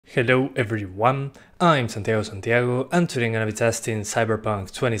Hello everyone, I'm Santiago and today I'm gonna be testing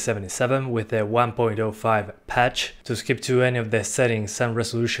Cyberpunk 2077 with the 1.05 patch. To skip to any of the settings and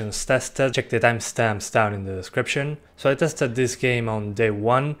resolutions tested, check the timestamps down in the description. So I tested this game on day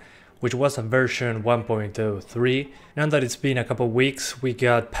 1, which was a version 1.03. Now that it's been a couple weeks, we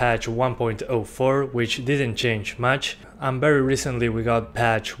got patch 1.04, which didn't change much, and very recently we got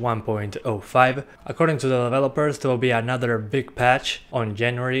patch 1.05. According to the developers, there will be another big patch on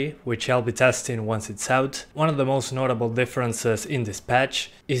January, which I'll be testing once it's out. One of the most notable differences in this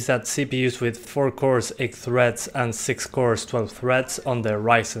patch is that CPUs with 4 cores 8 threads and 6 cores 12 threads on the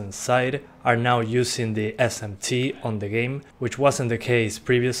Ryzen side are now using the SMT on the game, which wasn't the case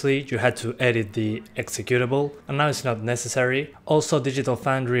previously. You had to edit the executable, and now it's not necessary. Also, Digital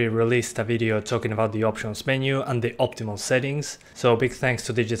Foundry released a video talking about the options menu and the optimal settings, so big thanks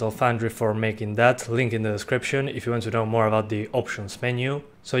to Digital Foundry for making that, link in the description if you want to know more about the options menu.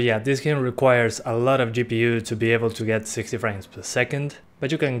 So yeah, this game requires a lot of GPU to be able to get 60 frames per second,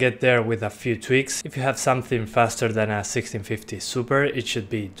 but you can get there with a few tweaks. If you have something faster than a 1650 Super, it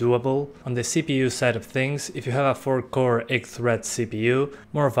should be doable. On the CPU side of things, if you have a 4-core 8-thread CPU,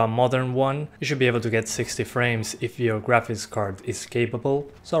 more of a modern one, you should be able to get 60 frames if your graphics card is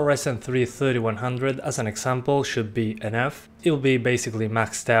capable. So Ryzen 3 3100 as an example should be enough. It will be basically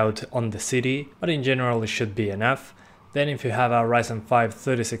maxed out on the city, but in general it should be enough. Then if you have a Ryzen 5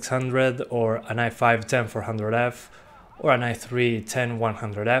 3600 or an i5 10400F or an i3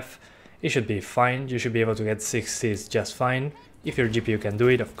 10100F, it should be fine. You should be able to get 60s just fine, if your GPU can do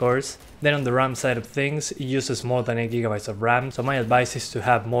it, of course. Then on the RAM side of things, it uses more than 8 GB of RAM, so my advice is to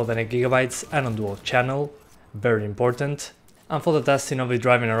have more than 8 GB and on dual channel, very important. And for the testing, I'll be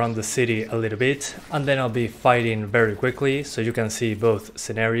driving around the city a little bit, and then I'll be fighting very quickly, so you can see both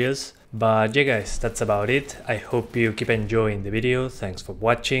scenarios. But yeah guys, that's about it. I hope you keep enjoying the video, thanks for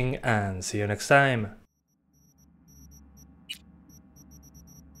watching and see you next time.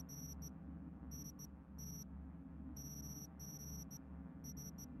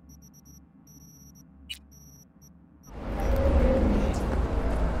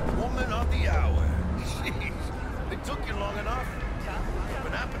 Woman of the hour. Jeez, it took you long enough. You have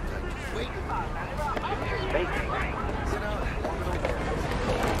an appetite. Just wait.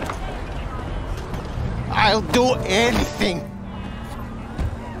 I'll do anything.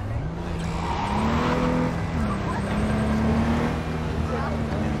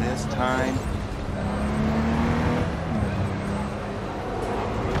 And this time,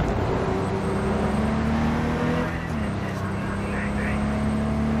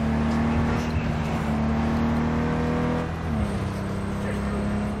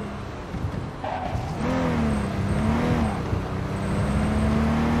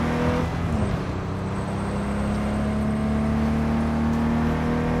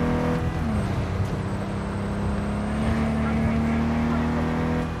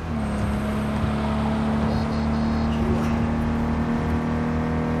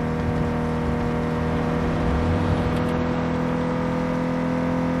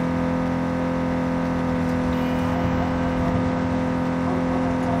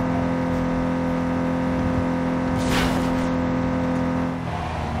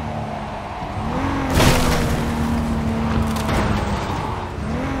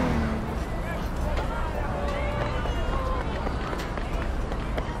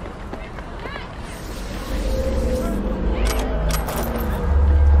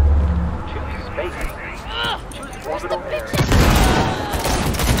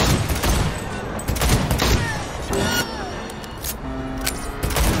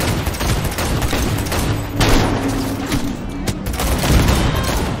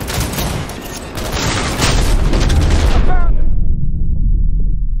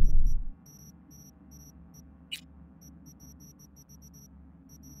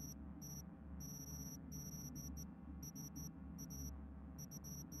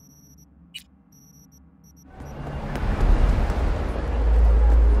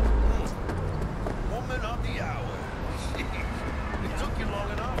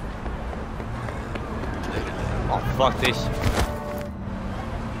 oh fuck this.